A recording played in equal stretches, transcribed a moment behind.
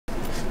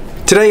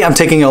Today I'm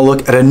taking a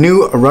look at a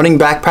new running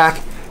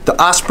backpack,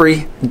 the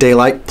Osprey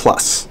Daylite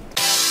Plus.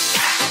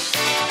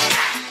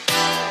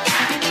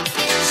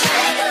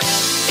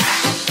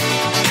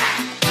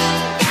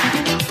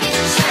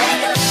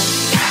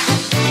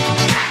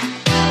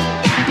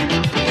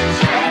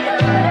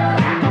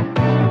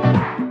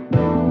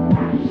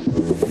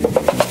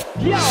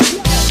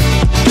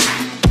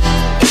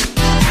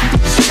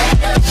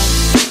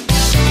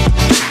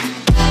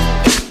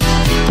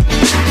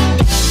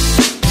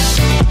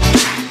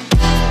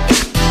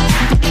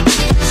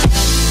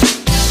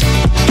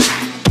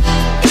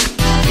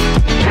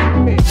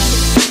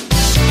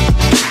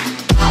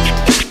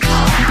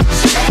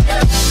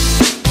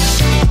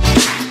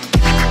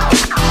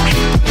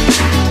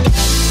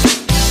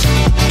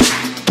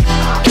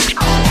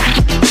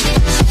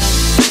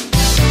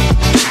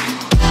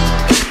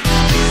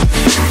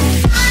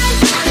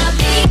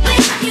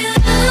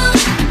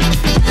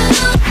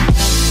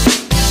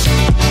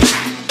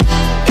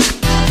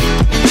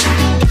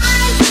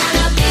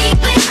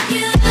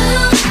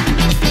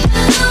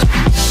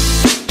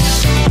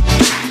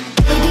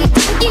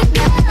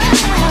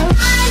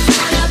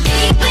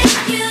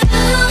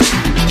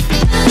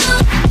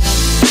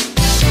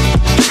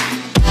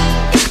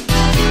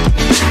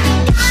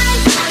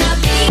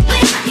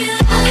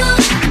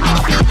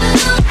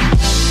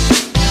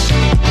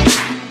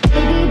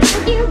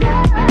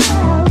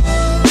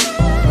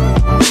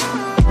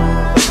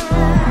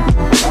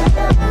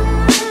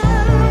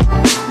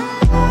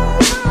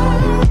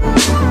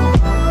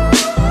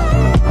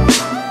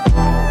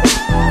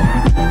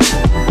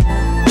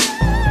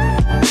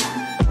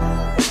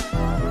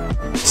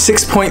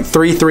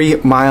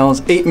 .33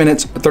 miles, 8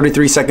 minutes,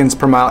 33 seconds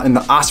per mile in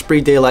the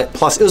Osprey Daylite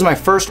Plus. It was my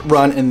first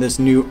run in this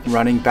new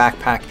running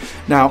backpack.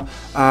 Now,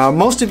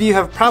 most of you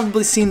have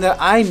probably seen that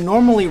I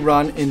normally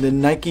run in the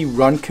Nike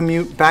Run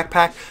Commute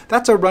backpack.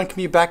 That's a Run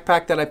Commute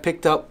backpack that I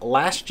picked up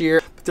last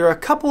year. But there are a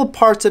couple of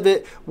parts of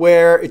it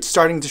where it's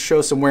starting to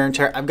show some wear and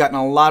tear. I've gotten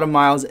a lot of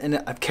miles in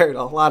it. I've carried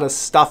a lot of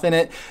stuff in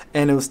it,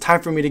 and it was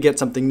time for me to get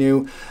something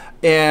new.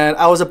 And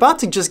I was about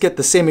to just get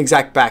the same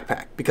exact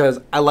backpack because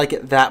I like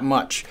it that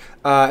much.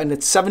 And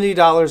it's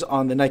 $70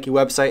 on the Nike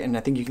website, and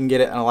I think you can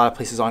get it in a lot of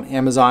places on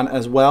Amazon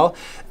as well.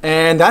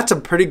 And that's a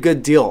pretty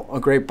good deal,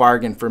 a great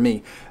bargain for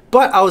me.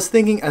 But I was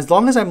thinking, as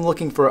long as I'm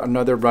looking for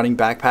another running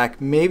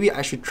backpack, maybe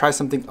I should try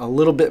something a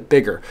little bit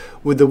bigger.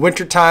 With the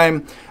winter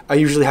time, I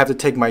usually have to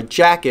take my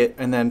jacket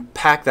and then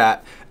pack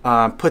that,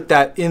 put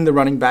that in the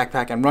running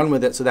backpack and run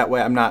with it, so that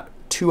way I'm not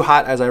too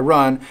hot as I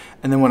run,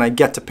 and then when I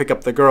get to pick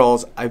up the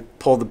girls, I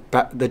pull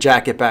the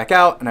jacket back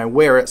out and I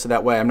wear it so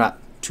that way I'm not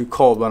too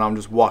cold when I'm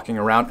just walking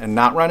around and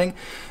not running.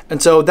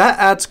 And so that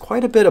adds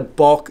quite a bit of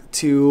bulk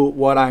to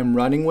what I'm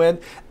running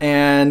with.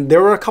 And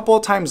there were a couple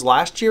of times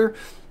last year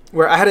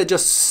where I had it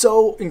just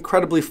so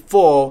incredibly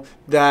full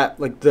that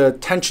like the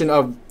tension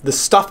of the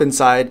stuff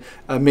inside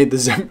made the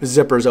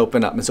zippers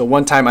open up. And so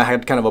one time I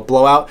had kind of a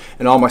blowout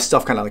and all my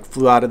stuff kind of like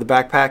flew out of the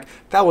backpack.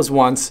 That was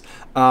once.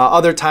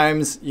 Other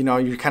times, you know,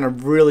 you're kind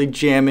of really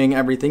jamming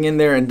everything in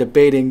there and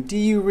debating, do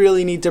you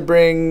really need to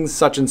bring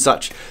such and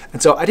such?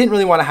 And so I didn't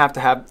really want to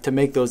have to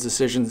make those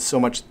decisions so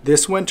much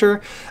this winter.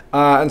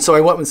 And so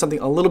I went with something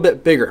a little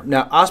bit bigger.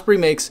 Now, Osprey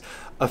makes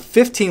a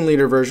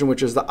 15-liter version,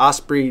 which is the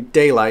Osprey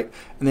Daylite,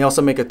 and they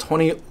also make a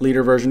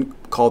 20-liter version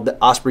called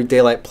the Osprey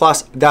Daylite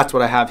Plus. That's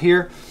what I have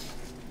here.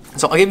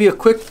 So I'll give you a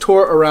quick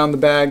tour around the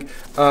bag.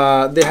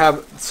 They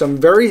have some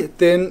very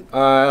thin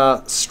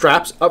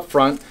straps up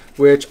front,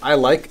 which I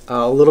like,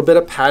 a little bit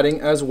of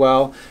padding as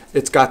well.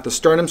 It's got the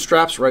sternum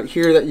straps right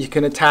here that you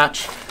can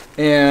attach,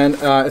 and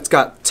it's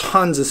got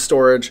tons of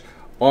storage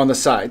on the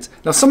sides.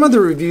 Now, some of the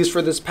reviews for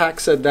this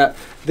pack said that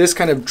this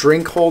kind of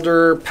drink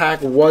holder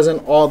pack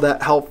wasn't all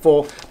that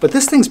helpful, but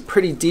this thing's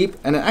pretty deep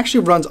and it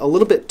actually runs a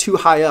little bit too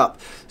high up.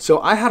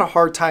 So I had a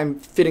hard time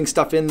fitting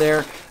stuff in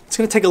there. It's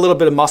gonna take a little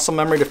bit of muscle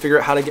memory to figure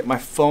out how to get my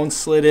phone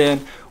slid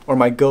in or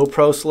my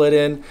GoPro slid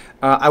in.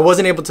 I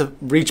wasn't able to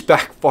reach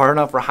back far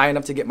enough or high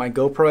enough to get my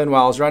GoPro in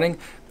while I was running.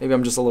 Maybe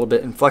I'm just a little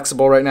bit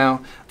inflexible right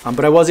now,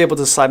 but I was able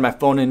to slide my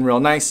phone in real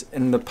nice.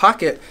 In the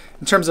pocket,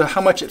 in terms of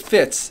how much it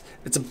fits,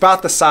 it's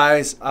about the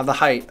size of the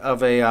height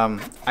of a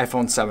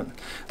iPhone 7.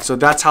 So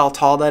that's how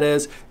tall that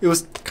is. It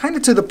was kind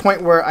of to the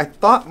point where I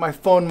thought my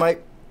phone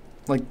might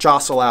like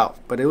jostle out,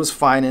 but it was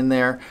fine in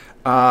there,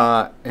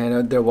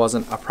 and there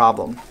wasn't a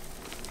problem.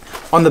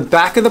 On the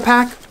back of the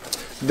pack,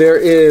 there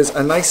is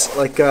a nice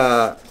like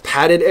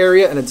padded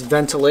area, and it's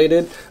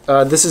ventilated.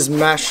 This is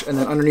mesh, and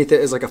then underneath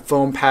it is like a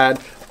foam pad,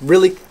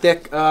 really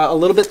thick, a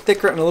little bit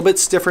thicker and a little bit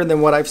stiffer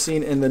than what I've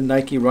seen in the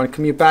Nike Run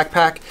Commute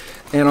backpack.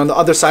 And on the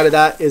other side of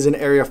that is an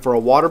area for a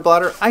water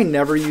bladder. I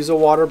never use a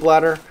water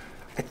bladder.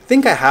 I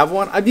think I have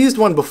one. I've used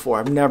one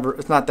before.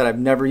 It's not that I've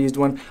never used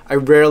one. I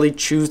rarely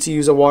choose to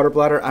use a water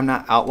bladder. I'm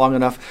not out long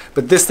enough.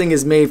 But this thing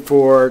is made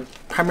for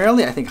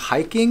primarily, I think,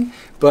 hiking.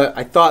 But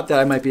I thought that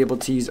I might be able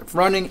to use it for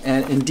running,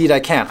 and indeed I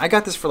can. I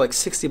got this for like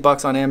 60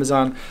 bucks on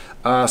Amazon.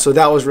 So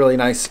that was really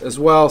nice as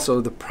well.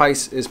 So the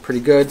price is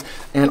pretty good.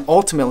 And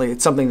ultimately,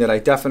 it's something that I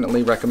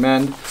definitely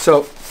recommend.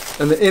 So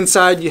On the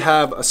inside, you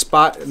have a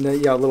spot, and then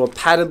you have a little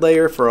padded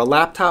layer for a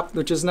laptop,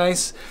 which is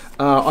nice.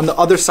 On the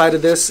other side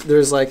of this,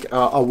 there's like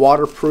a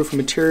waterproof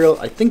material.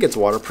 I think it's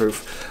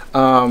waterproof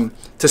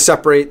to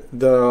separate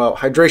the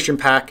hydration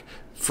pack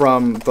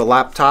from the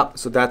laptop.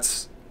 So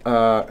that's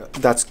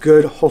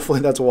good. Hopefully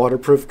that's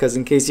waterproof, because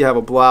in case you have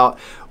a blowout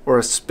or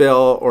a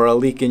spill or a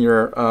leak in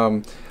your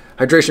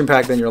hydration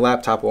pack, then your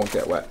laptop won't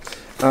get wet.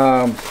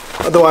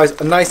 Otherwise,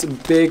 a nice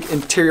big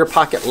interior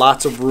pocket,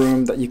 lots of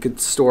room that you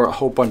could store a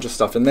whole bunch of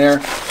stuff in there.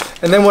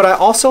 And then what I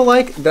also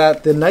like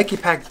that the Nike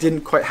pack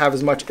didn't quite have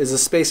as much is a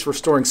space for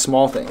storing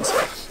small things.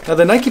 Now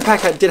the Nike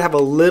pack did have a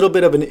little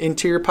bit of an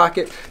interior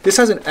pocket. This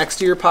has an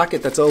exterior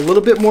pocket that's a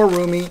little bit more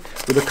roomy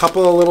with a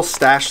couple of little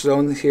stash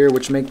zones here,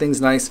 which make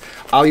things nice.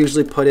 I'll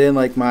usually put in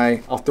like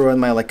I'll throw in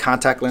my like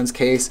contact lens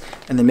case,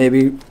 and then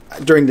maybe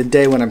during the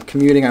day when I'm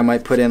commuting, I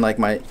might put in like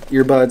my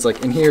earbuds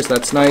like in here, so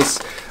that's nice.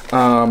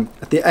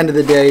 At the end of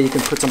the day, you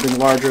can put something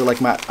larger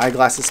like my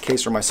eyeglasses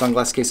case or my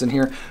sunglass case in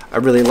here. I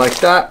really like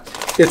that.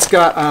 It's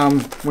got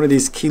one of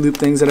these key loop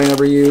things that I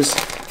never use,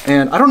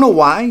 and I don't know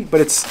why,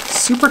 but it's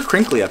super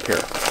crinkly up here.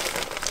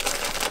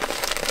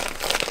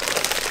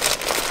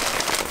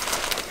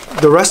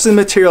 The rest of the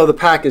material of the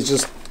pack is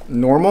just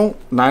normal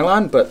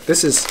nylon, but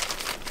this is,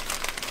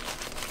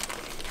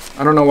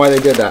 I don't know why they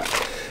did that.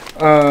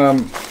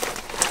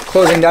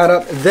 Closing that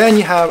up, then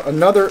you have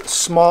another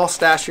small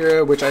stash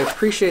area, which I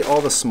appreciate all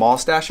the small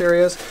stash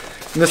areas.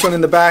 And this one in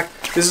the back,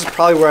 this is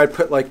probably where I'd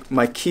put like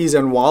my keys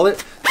and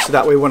wallet, so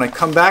that way when I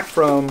come back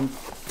from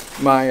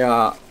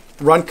my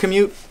run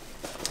commute,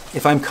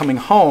 if I'm coming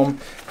home,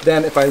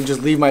 then if I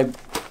just leave my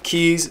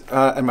keys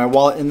and my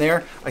wallet in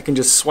there, I can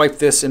just swipe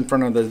this in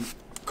front of the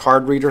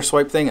card reader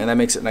swipe thing, and that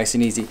makes it nice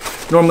and easy.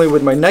 Normally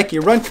with my Nike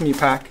Run Commute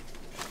pack,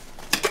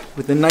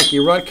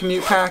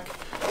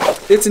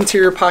 its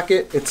interior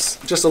pocket, it's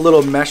just a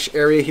little mesh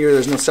area here.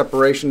 There's no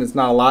separation. It's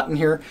not a lot in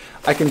here.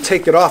 I can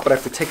take it off, but I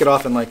have to take it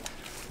off and like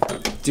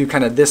do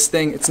kind of this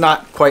thing. It's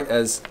not quite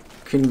as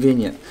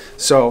convenient.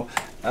 So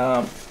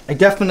I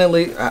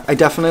definitely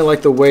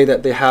like the way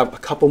that they have a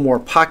couple more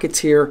pockets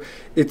here.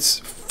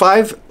 It's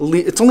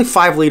only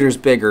 5 liters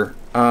bigger,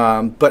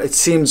 but it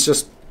seems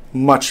just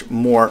much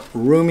more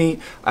roomy.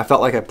 I felt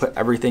like I put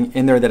everything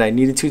in there that I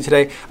needed to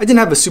today. I didn't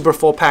have a super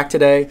full pack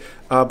today,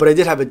 but I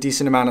did have a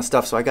decent amount of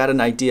stuff, so I got an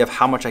idea of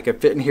how much I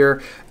could fit in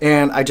here,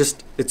 and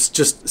it's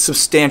just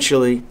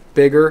substantially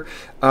bigger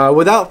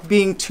without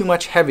being too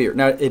much heavier.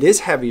 Now it is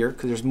heavier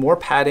because there's more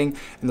padding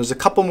and there's a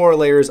couple more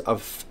layers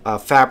of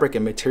fabric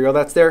and material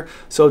that's there,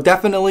 so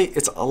definitely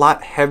it's a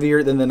lot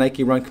heavier than the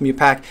Nike Run Commute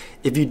pack.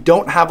 If you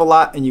don't have a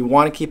lot and you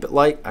want to keep it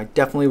light, I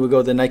definitely would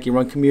go the Nike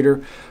Run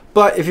Commuter.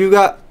 But if you've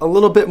got a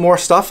little bit more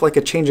stuff, like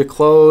a change of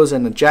clothes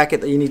and a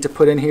jacket that you need to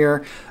put in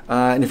here,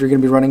 and if you're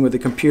going to be running with a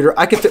computer,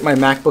 I could fit my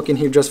MacBook in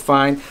here just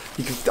fine.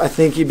 I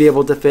think you'd be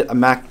able to fit a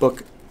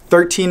MacBook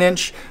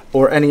 13-inch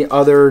or any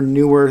other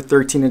newer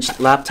 13-inch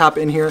laptop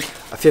in here.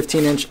 A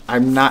 15-inch,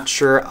 I'm not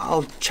sure.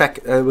 I'll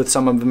check with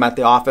some of them at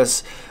the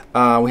office.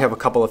 We have a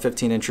couple of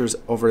 15-inchers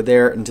over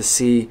there, and to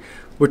see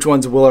which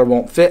ones will or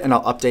won't fit, and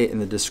I'll update in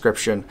the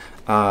description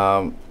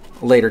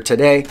later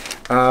today.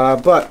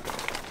 But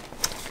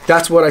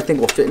that's what I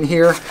think will fit in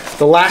here.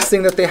 The last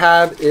thing that they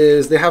have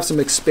is they have some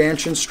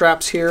expansion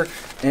straps here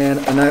and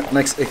a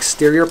nice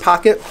exterior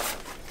pocket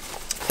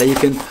that you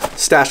can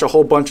stash a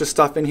whole bunch of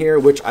stuff in here,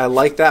 which I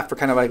like that for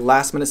kind of like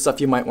last minute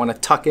stuff you might want to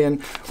tuck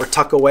in or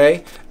tuck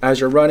away as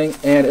you're running.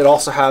 And it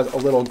also has a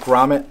little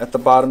grommet at the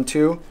bottom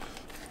too.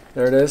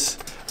 There it is.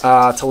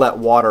 To let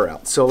water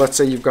out. So let's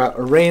say you've got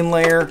a rain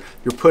layer,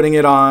 you're putting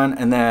it on,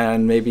 and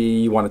then maybe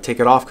you want to take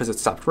it off because it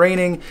stopped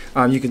raining.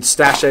 You can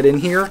stash that in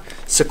here,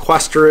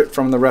 sequester it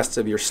from the rest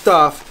of your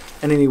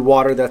stuff, and any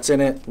water that's in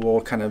it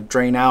will kind of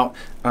drain out.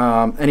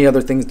 Any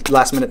other things,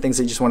 last minute things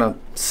that you just want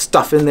to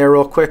stuff in there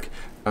real quick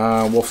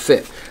will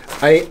fit.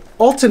 I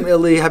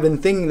ultimately have been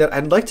thinking that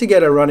I'd like to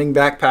get a running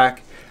backpack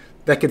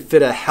that could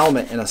fit a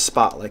helmet in a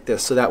spot like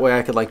this, so that way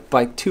I could like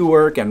bike to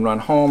work and run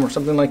home or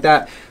something like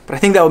that. But I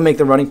think that would make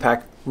the running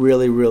pack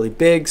really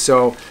big.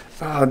 So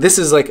this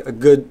is like a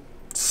good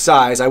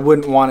size. I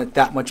wouldn't want it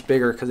that much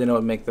bigger because I know it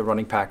would make the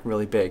running pack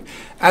really big.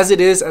 As it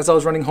is, as I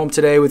was running home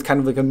today with kind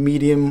of like a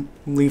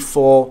mediumly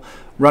full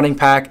running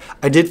pack,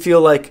 I did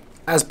feel like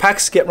as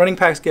running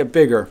packs get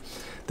bigger,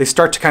 they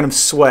start to kind of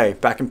sway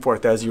back and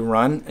forth as you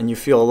run, and you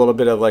feel a little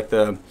bit of like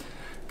the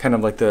kind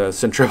of like the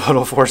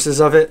centripetal forces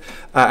of it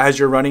as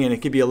you're running, and it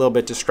could be a little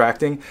bit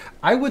distracting.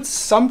 I would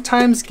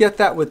sometimes get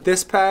that with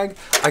this bag.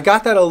 I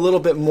got that a little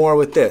bit more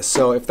with this.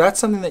 So if that's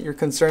something that you're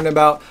concerned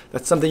about,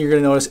 that's something you're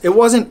gonna notice. It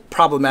wasn't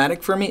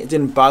problematic for me. It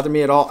didn't bother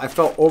me at all. I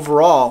felt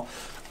overall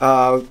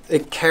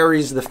it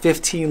carries the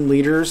 15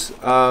 liters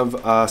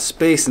of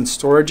space and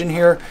storage in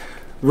here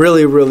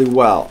really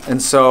well.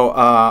 And so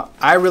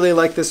I really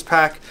like this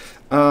pack.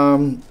 I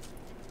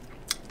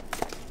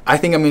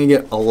think I'm gonna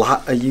get a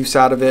lot of use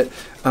out of it.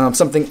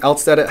 Something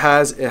else that it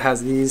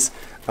has these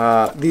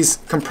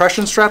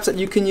compression straps that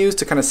you can use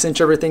to kind of cinch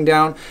everything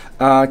down.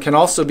 Can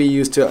also be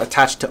used to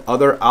attach to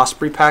other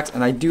Osprey packs,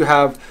 and I do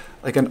have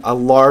like a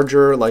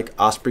larger like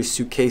Osprey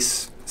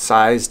suitcase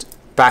sized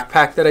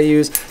backpack that I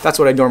use. That's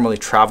what I normally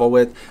travel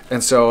with,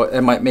 and so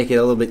it might make it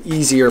a little bit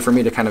easier for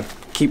me to kind of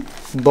keep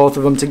both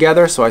of them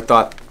together. So I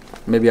thought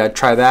maybe I'd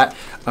try that,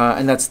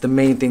 and that's the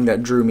main thing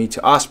that drew me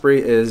to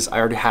Osprey, is I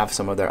already have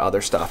some of their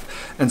other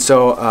stuff. And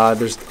so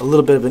there's a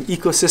little bit of an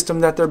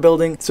ecosystem that they're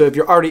building. So if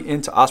you're already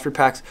into Osprey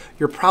packs,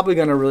 you're probably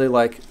going to really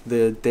like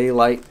the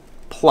Daylite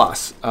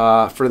Plus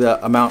for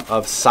the amount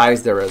of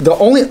size there is. The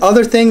only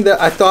other thing that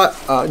I thought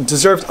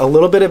deserved a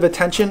little bit of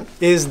attention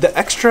is the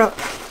extra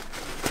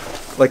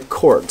like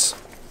cords.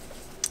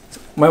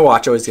 My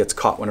watch always gets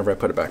caught whenever I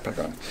put a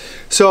backpack on.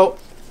 So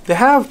they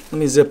have, let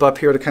me zip up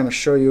here to kind of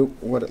show you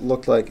what it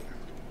looked like.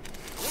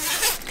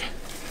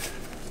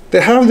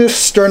 They have this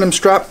sternum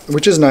strap,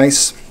 which is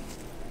nice,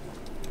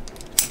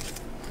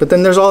 but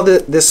then there's all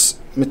this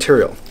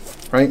material,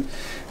 right?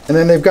 And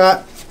then they've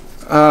got,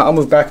 I'll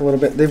move back a little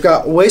bit. They've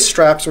got waist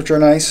straps, which are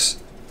nice.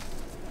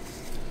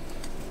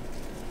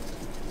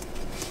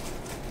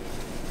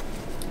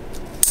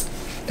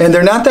 And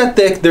they're not that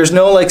thick. There's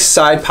no like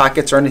side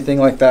pockets or anything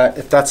like that,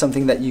 if that's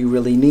something that you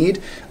really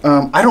need.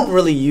 I don't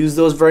really use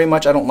those very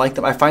much. I don't like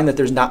them. I find that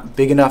there's not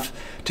big enough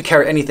to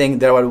carry anything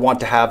that I would want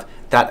to have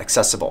that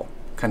accessible.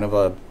 Kind of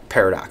a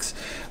paradox.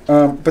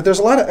 But there's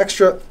a lot of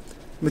extra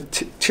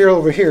material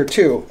over here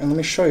too. And let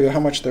me show you how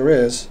much there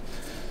is.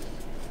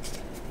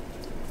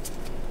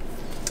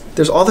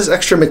 There's all this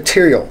extra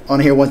material on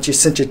here once you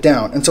cinch it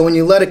down. And so when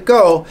you let it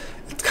go,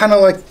 it's kind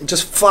of like it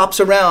just flops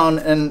around,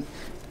 and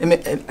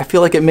I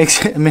feel like it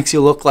makes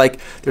you look like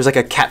there's like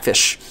a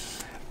catfish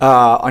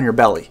on your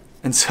belly.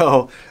 And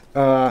so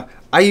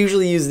I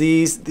usually use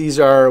these. These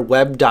are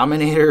web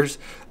dominators,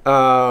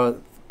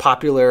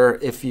 popular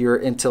if you're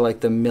into like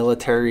the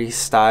military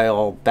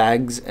style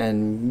bags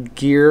and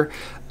gear.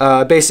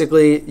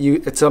 Basically,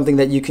 it's something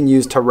that you can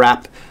use to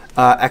wrap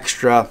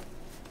extra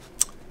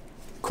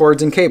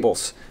cords and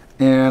cables.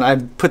 And I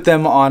put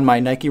them on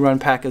my Nike Run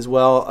pack as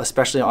well,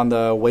 especially on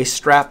the waist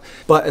strap.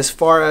 But as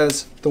far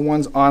as the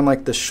ones on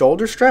like the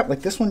shoulder strap,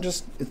 like this one,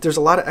 there's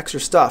a lot of extra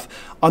stuff.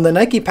 On the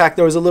Nike pack,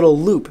 there was a little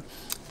loop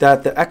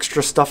that the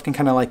extra stuff can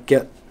kind of like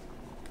get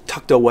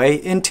tucked away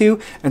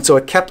into. And so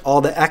it kept all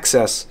the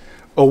excess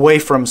away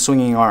from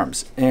swinging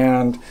arms.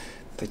 And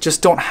they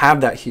just don't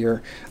have that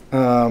here.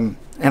 And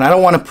I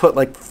don't want to put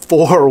like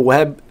 4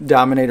 web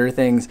dominator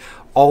things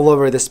all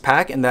over this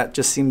pack, and that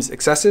just seems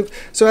excessive.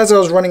 So as I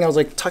was running, I was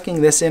like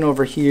tucking this in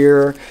over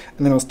here,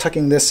 and then I was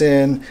tucking this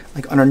in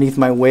like underneath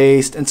my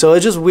waist, and so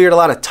it's just weird, a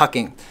lot of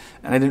tucking,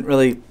 and I didn't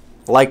really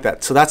like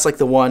that. So that's like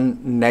the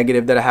one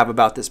negative that I have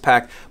about this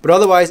pack, but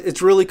otherwise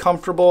it's really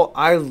comfortable.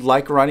 I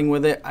like running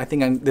with it. I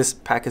think this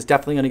pack is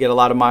definitely going to get a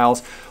lot of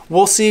miles.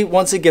 We'll see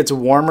once it gets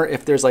warmer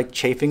if there's like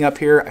chafing up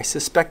here. I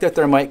suspect that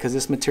there might, because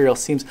this material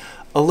seems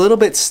a little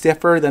bit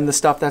stiffer than the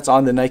stuff that's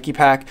on the Nike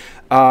pack,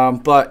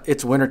 but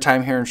it's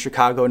wintertime here in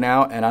Chicago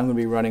now, and I'm going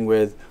to be running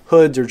with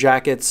hoods or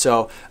jackets,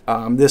 so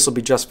this will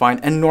be just fine.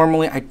 And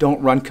normally I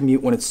don't run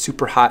Commute when it's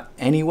super hot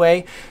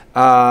anyway,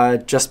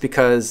 just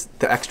because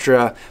the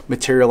extra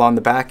material on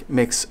the back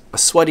makes a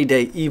sweaty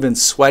day even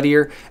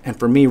sweatier. And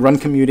for me, run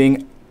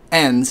commuting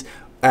ends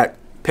at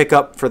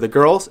pickup for the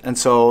girls, and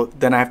so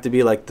then I have to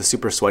be like the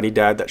super sweaty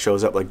dad that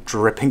shows up like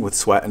dripping with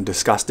sweat and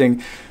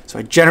disgusting. So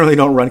I generally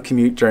don't run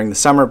Commute during the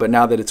summer, but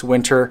now that it's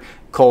winter,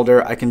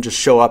 colder, I can just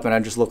show up and I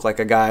just look like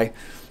a guy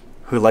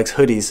who likes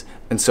hoodies,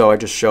 and so I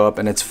just show up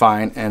and it's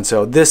fine. And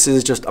so this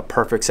is just a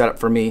perfect setup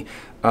for me,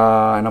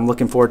 and I'm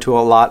looking forward to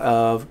a lot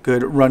of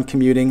good run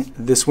commuting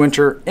this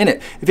winter in it.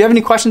 If you have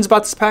any questions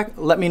about this pack,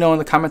 let me know in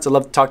the comments. I'd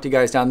love to talk to you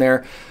guys down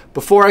there.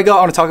 Before I go,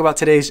 I want to talk about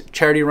today's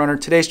charity runner.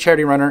 Today's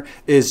charity runner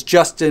is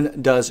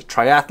Justin Does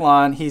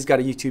Triathlon. He's got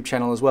a YouTube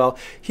channel as well.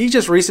 He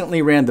just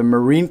recently ran the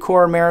Marine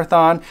Corps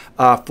Marathon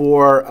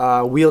for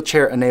a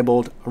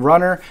wheelchair-enabled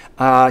runner.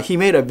 He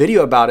made a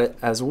video about it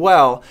as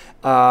well.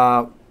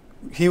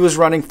 He was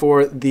running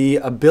for the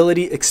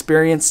Ability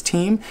Experience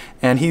team,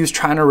 and he was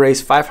trying to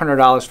raise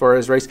 $500 for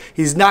his race.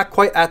 He's not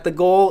quite at the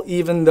goal,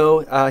 even though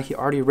he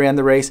already ran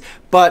the race.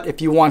 But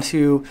if you want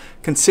to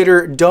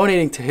consider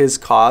donating to his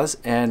cause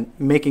and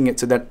making it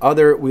so that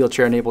other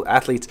wheelchair-enabled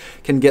athletes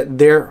can get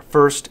their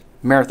first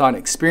marathon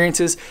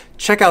experiences,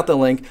 check out the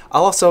link.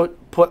 I'll also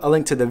put a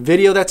link to the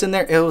video that's in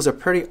there. It was a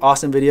pretty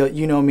awesome video.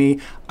 You know me,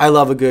 I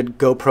love a good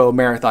GoPro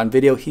marathon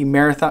video. He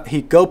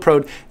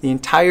GoPro'd the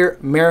entire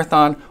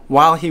marathon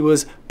while he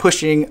was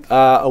pushing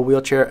a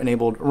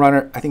wheelchair-enabled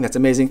runner. I think that's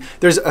amazing.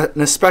 There's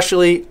an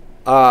especially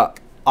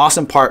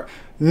awesome part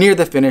near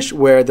the finish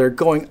where they're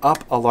going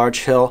up a large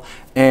hill,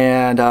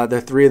 and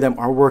the 3 of them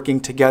are working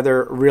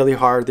together really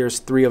hard. There's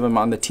 3 of them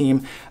on the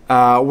team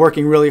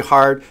working really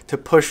hard to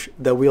push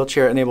the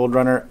wheelchair-enabled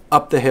runner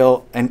up the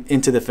hill and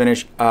into the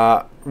finish.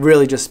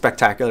 Really just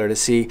spectacular to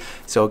see.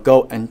 So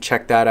go and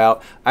check that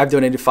out. I've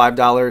donated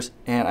 $5,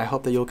 and I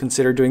hope that you'll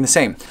consider doing the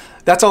same.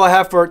 That's all I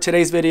have for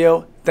today's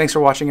video. Thanks for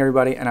watching,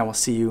 everybody, and I will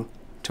see you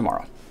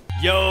tomorrow.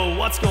 Yo,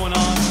 what's going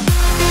on?